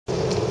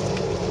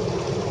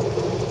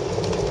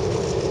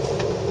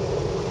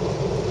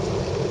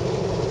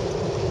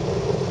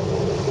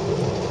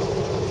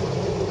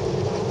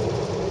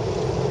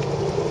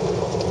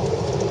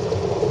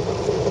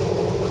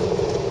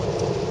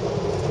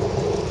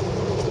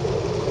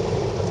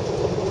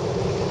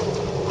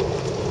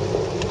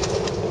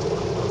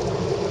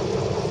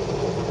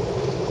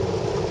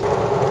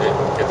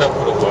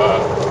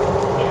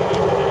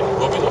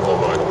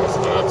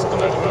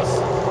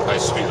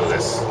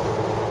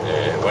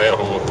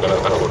本国から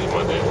原堀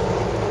まで、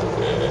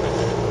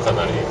か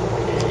なり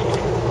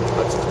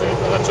熱くて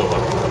長丁場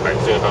の戦い、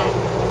前半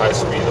ハイ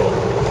スピード、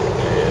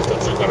途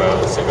中から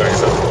世界遺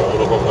産のオー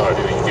ロゴン川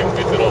流域に向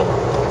けての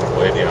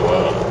エリア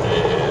は、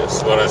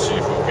素晴らしい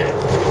風景、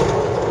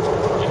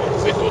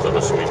ぜひお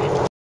楽しみに。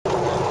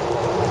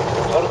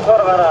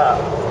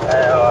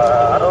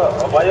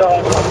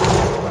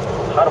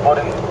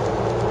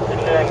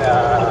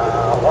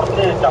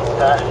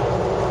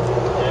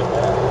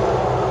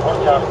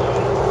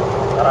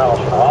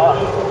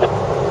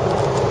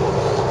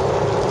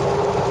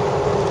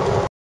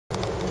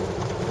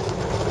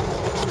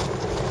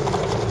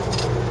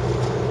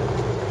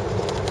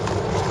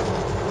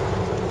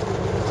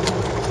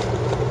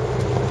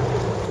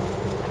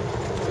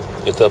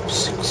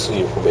ETAP6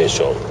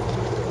 information.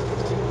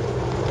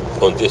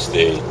 On this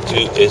day,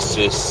 2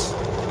 SS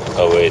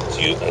await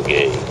you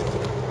again.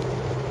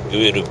 You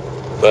will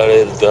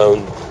barrel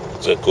down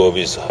the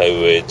Gobi's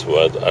highway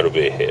toward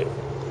Albeher.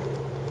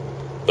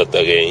 But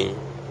again,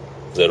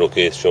 the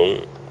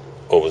location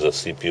of the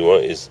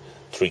CP1 is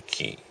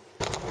tricky.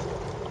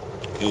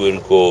 You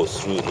will go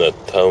through the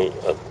town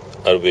at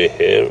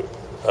Albeher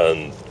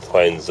and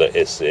find the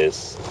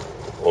SS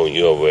on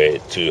your way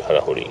to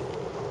Harahori.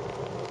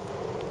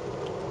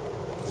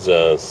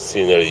 The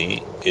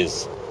scenery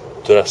is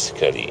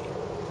drastically.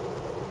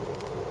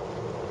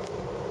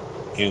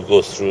 You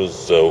go through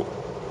the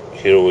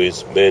hill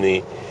with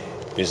many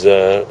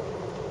bizarre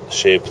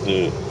shaped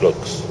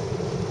rocks.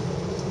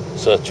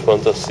 Such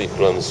fantastic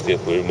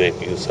landscape will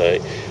make you sigh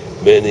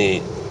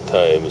many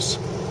times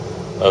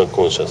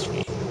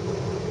unconsciously.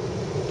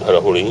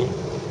 Harahori,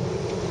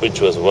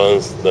 which was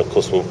once the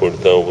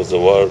cosmopolitan of the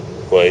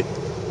worldwide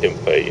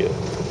empire,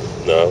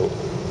 now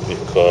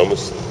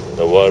becomes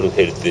a World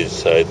Heritage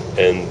Site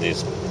and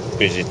is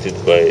visited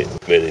by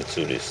many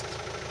tourists.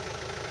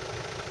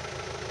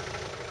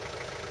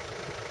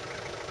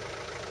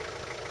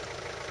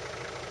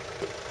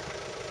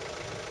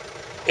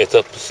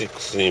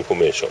 ETAP6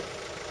 information.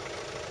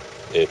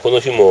 この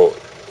日も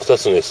2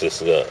つの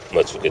SS が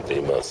待ち受けて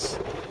います。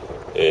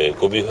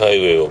ゴビハイ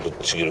ウェイをぶっ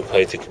ちぎる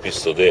快適ピ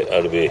ストでア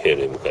ルベイヘ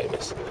ルへ向かい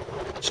ます。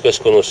しかし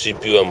この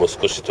CP1 も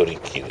少しトリ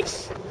ッキーで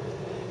す。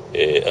ア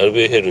ル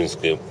ベイヘルに着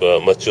けば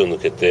街を抜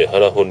けて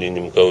原本林に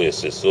向かう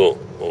SS を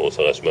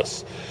探しま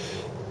す。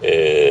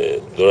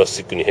ドラス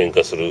ティックに変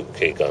化する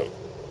景観、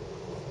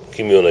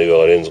奇妙な岩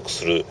が連続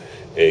する、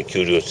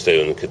丘陵地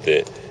帯を抜け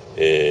て、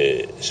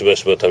しば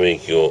しばため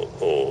息を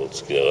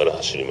つきながら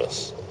走りま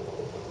す。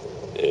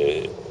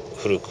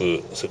古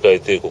く世界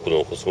帝国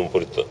のコスモポ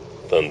リ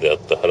タンであっ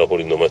た原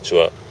堀の町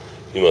は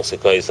今世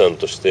界遺産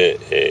とし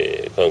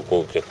て、観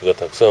光客が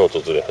たくさん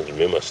訪れ始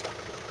めました。